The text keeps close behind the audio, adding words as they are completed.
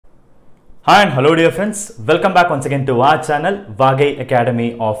Hi and hello dear friends, welcome back once again to our channel VAAGAI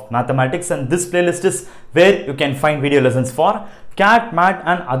Academy of Mathematics, and this playlist is where you can find video lessons for CAT, MAT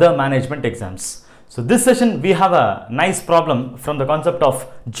and other management exams. So this session we have a nice problem from the concept of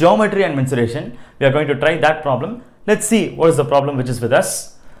geometry and mensuration. We are going to try that problem. Let's see what is the problem which is with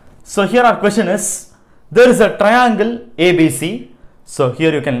us. So here our question is, there is a triangle ABC. So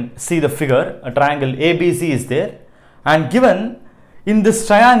here you can see the figure, a triangle ABC is there, and given in this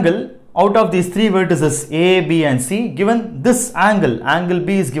triangle, out of these three vertices A, B and C, given this angle, angle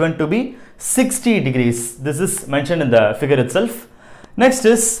B is given to be 60 degrees. This is mentioned in the figure itself. Next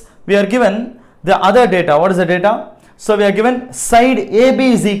is, we are given the other data. What is the data? So we are given side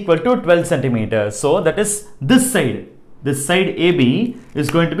AB is equal to 12 centimeters. So that is this side AB is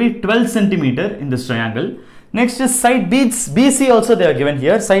going to be 12 centimeter in this triangle. Next is side BC also they are given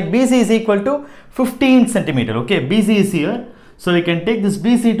here. Side BC is equal to 15 centimeter. Okay, BC is here. So we can take this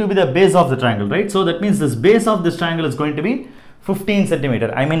BC to be the base of the triangle, right? So that means this base of this triangle is going to be 15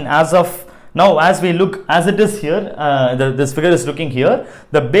 centimeter. I mean, as of now, as we look, as it is here, this figure is looking here,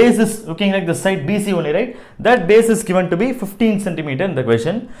 the base is looking like the side BC only, right? That base is given to be 15 centimeter in the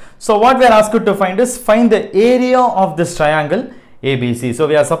question. So what we are asked to find is, find the area of this triangle ABC. So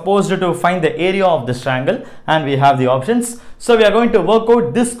we are supposed to find the area of this triangle and we have the options. So we are going to work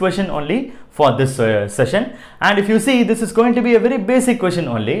out this question only for this session, and if you see, this is going to be a very basic question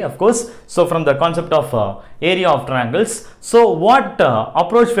only, of course. So from the concept of area of triangles, so what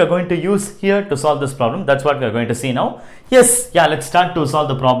approach we are going to use here to solve this problem, that's what we are going to see now. Let's start to solve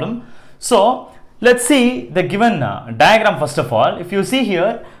the problem. So let's see the given diagram first of all. If you see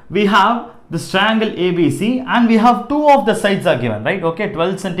here, we have this triangle ABC and we have two of the sides are given, right? Okay,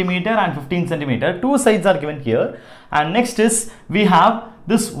 12 centimeter and 15 centimeter, two sides are given here. And next is, we have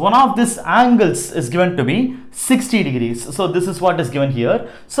this one of these angles is given to be 60 degrees. So this is what is given here.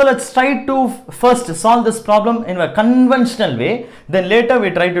 So let's try to first solve this problem in a conventional way. Then later we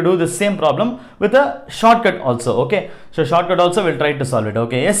try to do the same problem with a shortcut also. Okay. So shortcut also we'll try to solve it.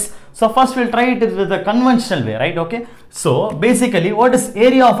 Okay. Yes. So first we'll try it with a conventional way, right? Okay. So basically, what is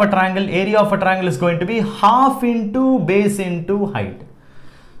area of a triangle? Area of a triangle is going to be half into base into height.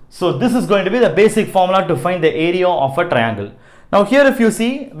 So this is going to be the basic formula to find the area of a triangle. Now here if you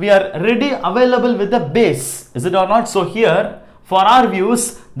see, we are ready available with the base, is it or not? So here for our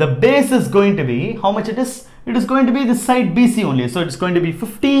views, the base is going to be, how much it is? It is going to be this side BC only. So it's going to be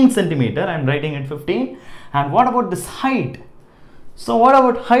 15 centimeter. I'm writing it 15. And what about this height? So what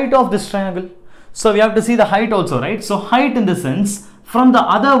about height of this triangle? So we have to see the height also, right? So height in the sense, from the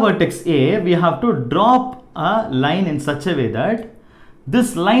other vertex A, we have to drop a line in such a way that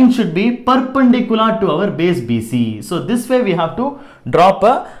this line should be perpendicular to our base BC. So this way we have to drop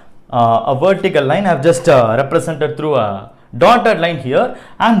a vertical line. I have just represented through a dotted line here,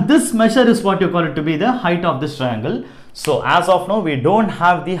 and this measure is what you call it to be the height of this triangle. So as of now, we don't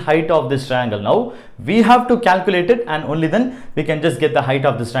have the height of this triangle. Now we have to calculate it, and only then we can just get the height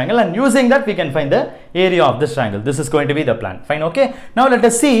of this triangle, and using that we can find the area of this triangle. This is going to be the plan. Fine. Okay. Now let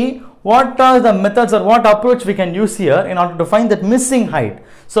us see what are the methods or what approach we can use here in order to find that missing height.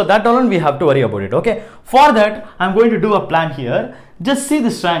 So that alone we have to worry about it. Okay. For that, I'm going to do a plan here. Just see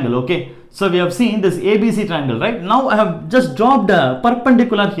this triangle. Okay. So we have seen this ABC triangle, right? Now I have just dropped a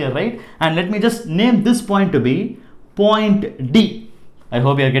perpendicular here, right? And let me just name this point to be point D. I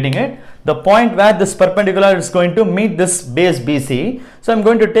hope you are getting it. The point where this perpendicular is going to meet this base BC. So I'm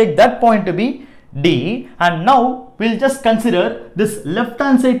going to take that point to be D, and now we'll just consider this left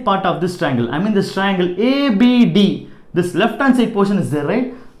hand side part of this triangle. I mean this triangle ABD. This left hand side portion is there,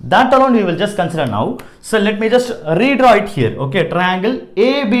 right? That alone we will just consider now. So let me just redraw it here. Okay, triangle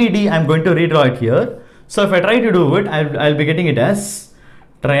ABD, I'm going to redraw it here. So if I try to do it, I'll be getting it as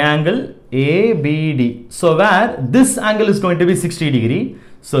triangle ABD. So where this angle is going to be 60 degree.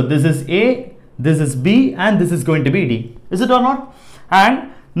 So this is A, this is B, and this is going to be D. Is it or not?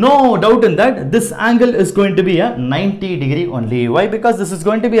 And no doubt in that, this angle is going to be a 90 degree only. Why? Because this is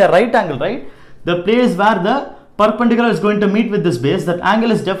going to be a right angle, right? The place where the perpendicular is going to meet with this base, that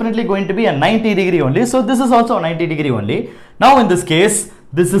angle is definitely going to be a 90 degree only. So this is also a 90 degree only. Now in this case,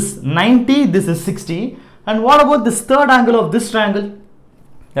 this is 90, this is 60. And what about this third angle of this triangle?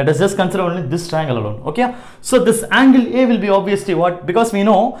 Let us just consider only this triangle alone. Okay. So this angle A will be obviously what? Because we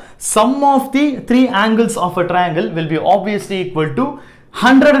know sum of the three angles of a triangle will be obviously equal to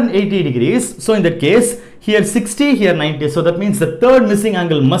 180 degrees. So in that case, here 60, here 90. So that means the third missing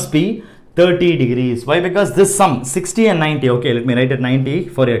angle must be 30 degrees. Why? Because this sum 60 and 90. Okay, let me write it 90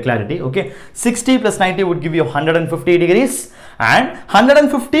 for your clarity. Okay, 60 plus 90 would give you 150 degrees, and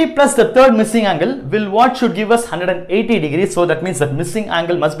 150 plus the third missing angle will should give us 180 degrees. So that means that missing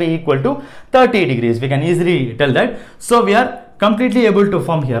angle must be equal to 30 degrees. We can easily tell that. So we are completely able to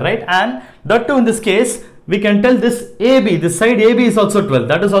form here, right? And that too, in this case, we can tell this AB, this side AB is also 12.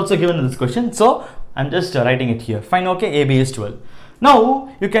 That is also given in this question. So I'm just writing it here. Fine, okay, AB is 12. Now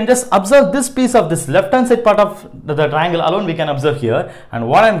you can just observe this piece of this left hand side part of the triangle alone we can observe here. And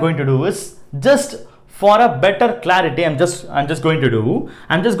what I'm going to do is, just for a better clarity, I'm just going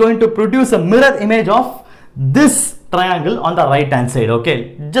to produce a mirror image of this triangle on the right hand side. Okay,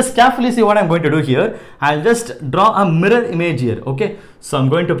 just carefully see what I'm going to do here. I'll just draw a mirror image here. Okay, so I'm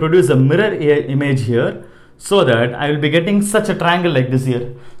going to produce a mirror image here, so that I will be getting such a triangle like this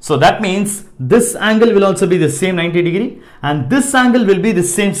here. So that means this angle will also be the same 90 degree, and this angle will be the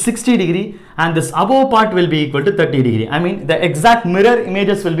same 60 degree, and this above part will be equal to 30 degree. I mean, the exact mirror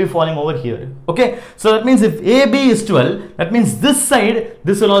images will be falling over here. Okay, so that means if AB is 12, that means this side,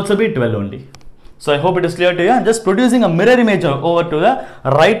 this will also be 12 only. So I hope it is clear to you. I'm just producing a mirror image over to the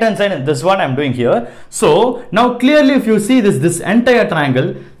right hand side, and this is what I'm doing here. So now clearly, if you see this entire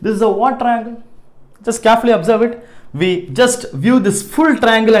triangle, this is a what triangle? Just carefully observe it. We just view this full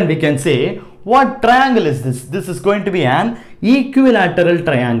triangle and we can say, what triangle is this? This is going to be an equilateral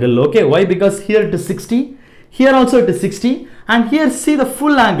triangle. Okay, why? Because here it is 60, here also it is 60, and here see the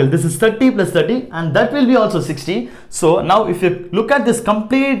full angle. This is 30 plus 30, and that will be also 60. So now if you look at this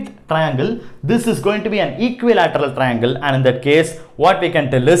complete triangle, this is going to be an equilateral triangle, and in that case, what we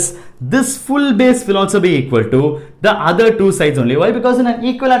can tell is this full base will also be equal to the other two sides only. Why? Because in an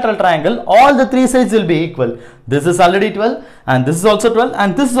equilateral triangle, all the three sides will be equal. This is already 12, and this is also 12,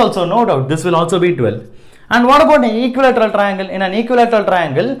 and this is also, no doubt, this will also be 12. And what about an equilateral triangle? In an equilateral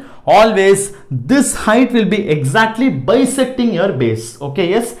triangle, always this height will be exactly bisecting your base. Okay,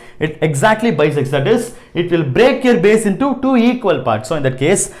 yes, it exactly bisects. That is, it will break your base into two equal parts. So in that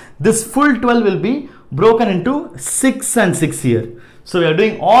case, this full 12 will be broken into 6 and 6 here. So we are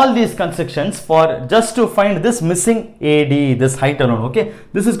doing all these constructions for just to find this missing AD, this height alone. Okay,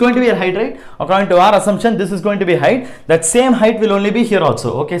 this is going to be a height, right? According to our assumption, this is going to be height. That same height will only be here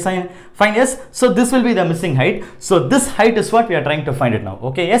also. Okay, fine, yes. So this will be the missing height. So this height is what we are trying to find it now.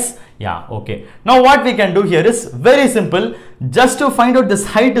 Okay, yes, yeah, okay. Now what we can do here is very simple. Just to find out this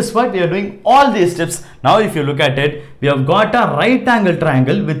height is what we are doing all these steps. Now if you look at it, we have got a right angle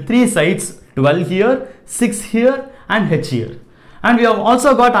triangle with three sides, 12 here, 6 here, and H here. And we have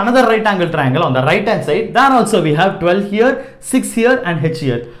also got another right angle triangle on the right hand side. There also we have 12 here, 6 here, and H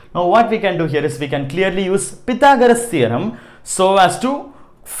here. Now what we can do here is we can clearly use Pythagoras theorem so as to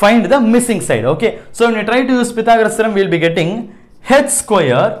find the missing side. Okay, so when we try to use Pythagoras theorem, we will be getting H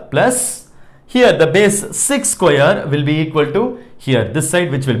square plus here the base 6 square will be equal to here this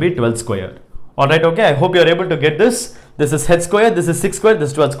side, which will be 12 square. Alright, okay, I hope you are able to get this. This is H square, this is 6 square, this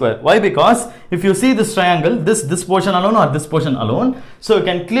is 12 square. Why? Because if you see this triangle, this portion alone or this portion alone, so you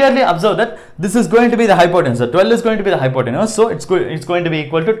can clearly observe that this is going to be the hypotenuse. So 12 is going to be the hypotenuse, so it's going to be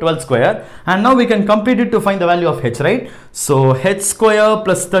equal to 12 square. And now we can complete it to find the value of H, right? So H square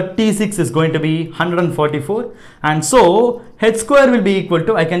plus 36 is going to be 144, and so H square will be equal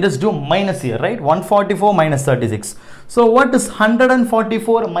to, I can just do minus here, right? 144 minus 36. So what is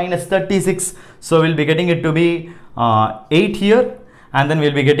 144 minus 36? So we'll be getting it to be 8 here, and then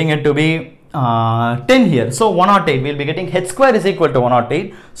we'll be getting it to be 10 here. So 108, we'll be getting H square is equal to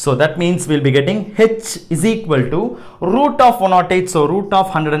 108. So that means we'll be getting H is equal to root of 108. So root of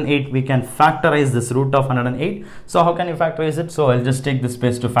 108, we can factorize this root of 108. So how can you factorize it? So I'll just take this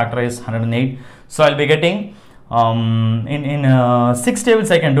space to factorize 108. So I'll be getting in 6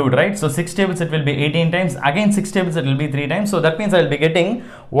 tables I can do it, right? So 6 tables it will be 18 times, again 6 tables it will be 3 times. So that means I will be getting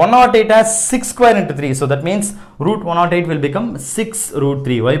 108 as 6 square into 3. So that means root 108 will become 6 root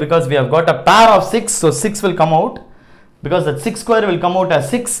 3. Why? Because we have got a pair of 6, so 6 will come out, because that 6 square will come out as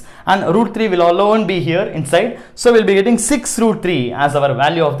 6, and root 3 will alone be here inside. So we'll be getting 6 root 3 as our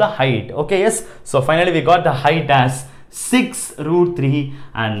value of the height. Okay, yes. So finally we got the height as 6 root 3,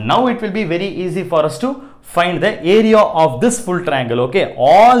 and now it will be very easy for us to find the area of this full triangle. Okay,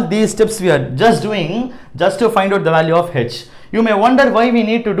 all these steps we are just doing just to find out the value of H. You may wonder why we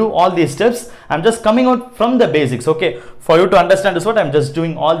need to do all these steps. I'm just coming out from the basics. Okay, for you to understand is what I'm just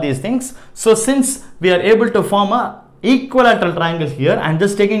doing all these things. So since we are able to form a equilateral triangle here, I'm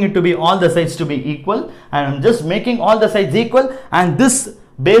just taking it to be all the sides to be equal, and I'm just making all the sides equal, and this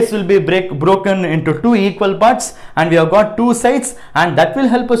base will be broken into two equal parts, and we have got two sides, and that will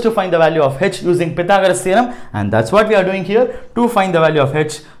help us to find the value of H using Pythagoras theorem, and that's what we are doing here to find the value of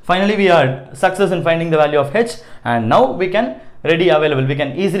H. Finally we are success in finding the value of H, and now we can we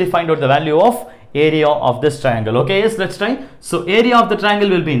can easily find out the value of area of this triangle. Okay, yes, let's try. So area of the triangle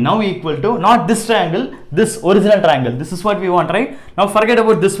will be now equal to, not this triangle, this original triangle. This is what we want, right? Now forget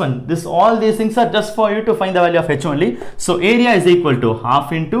about this one. All these things are just for you to find the value of h only. So area is equal to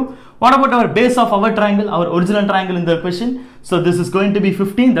half into, what about our base of our triangle, our original triangle in the question? So this is going to be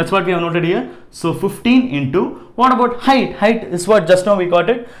 15. That's what we have noted here. So 15 into, what about height? Height is what just now we got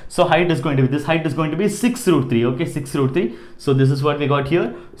it. So height is going to be, this height is going to be 6 root 3. Okay, 6 root 3. So this is what we got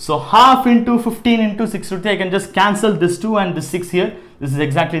here. So half into 15 into 6 root 3. I can just cancel this 2 and this 6 here. This is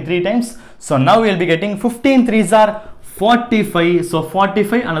exactly 3 times. So now we will be getting 15 3s are 45. So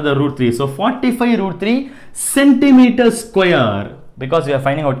 45 another root 3. So 45 root 3 centimeters square. Because we are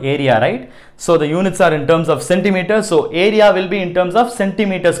finding out area, right? So the units are in terms of centimeters. So area will be in terms of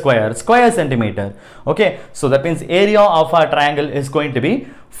centimeter square, square centimeter. Okay, so that means area of our triangle is going to be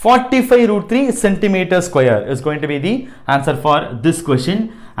 45 root 3 centimeter square is going to be the answer for this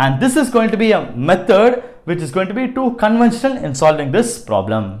question. And this is going to be a method which is going to be too conventional in solving this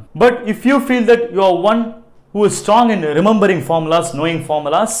problem. But if you feel that you are one who is strong in remembering formulas, knowing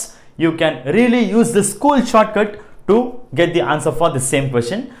formulas, you can really use this cool shortcut to get the answer for the same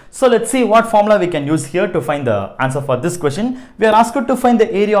question. So let's see what formula we can use here to find the answer for this question. We are asked to find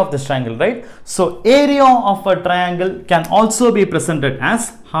the area of this triangle, right? So area of a triangle can also be presented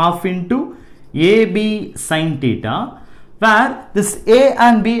as half into AB sine theta, where this A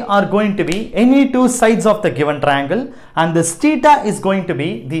and B are going to be any two sides of the given triangle, and this theta is going to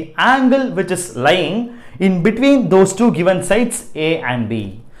be the angle which is lying in between those two given sides A and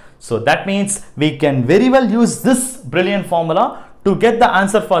B. So that means we can very well use this brilliant formula to get the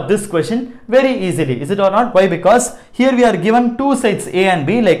answer for this question very easily. Is it or not? Why? Because here we are given two sides A and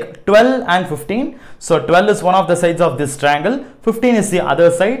B, like 12 and 15. So 12 is one of the sides of this triangle, 15 is the other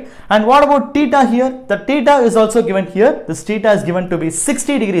side. And what about theta here? The theta is also given here. This theta is given to be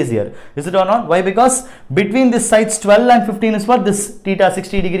 60 degrees here. Is it or not? Why? Because between these sides 12 and 15 is what this theta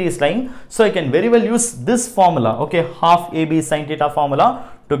 60 degree is lying. So I can very well use this formula, okay, half AB sine theta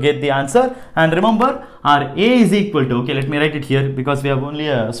formula to get the answer. And remember, our A is equal to, okay, let me write it here because we have only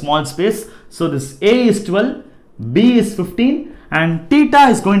a small space. So this A is 12, B is 15, and theta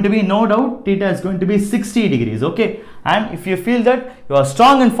is going to be, no doubt, theta is going to be 60 degrees. Okay, and if you feel that you are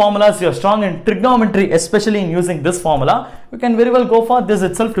strong in formulas, you are strong in trigonometry, especially in using this formula, you can very well go for this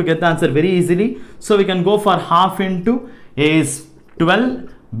itself to get the answer very easily. So we can go for half into A is 12,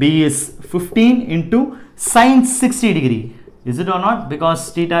 B is 15 into sine 60 degree. Is it or not?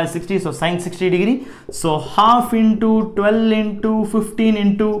 Because theta is 60, so sine 60 degree. So half into 12 into 15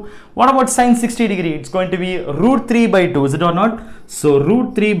 into, what about sine 60 degree? It's going to be root 3 by 2. Is it or not? So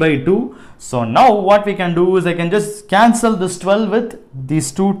root 3 by 2. So now what we can do is I can just cancel this 12 with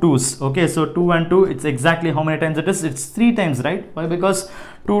these two 2's. Okay, so 2 and 2, it's exactly how many times it is? It's 3 times, right? Why? Because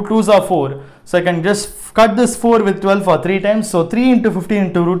 2 2's are 4. So I can just cut this 4 with 12 for 3 times. So 3 into 15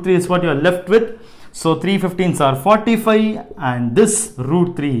 into root 3 is what you are left with. So 3 15s are 45, and this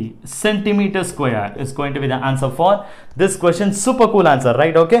root 3 centimeter square is going to be the answer for this question. Super cool answer,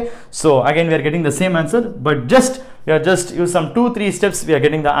 right? Okay, so again we are getting the same answer, but we are just use some 2-3 steps, we are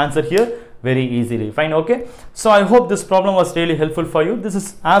getting the answer here very easily. Fine. Okay, so I hope this problem was really helpful for you. This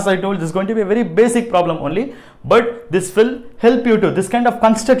is, as I told, this is going to be a very basic problem only, but this will help you to, this kind of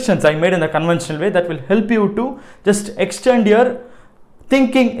constructions I made in the conventional way, that will help you to just extend your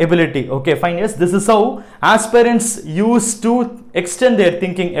thinking ability. Okay, fine. Yes, this is how aspirants used to extend their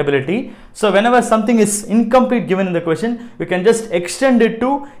thinking ability. So whenever something is incomplete given in the question, you can just extend it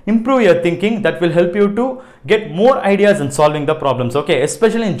to improve your thinking. That will help you to get more ideas in solving the problems. Okay,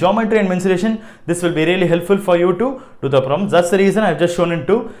 especially in geometry and mensuration, this will be really helpful for you to do the problems. That's the reason I've just shown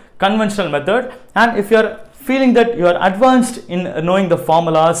into conventional method. And if you're feeling that you are advanced in knowing the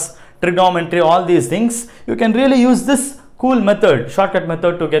formulas, trigonometry, all these things, you can really use this cool method, shortcut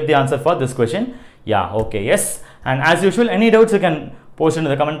method, to get the answer for this question. Yeah, okay, yes. And as usual, any doubts you can post into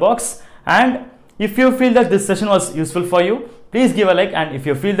the comment box. And if you feel that this session was useful for you, please give a like. And if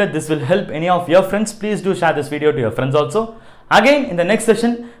you feel that this will help any of your friends, please do share this video to your friends also. Again, in the next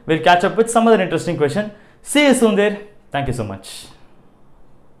session, we'll catch up with some other interesting question. See you soon there. Thank you so much.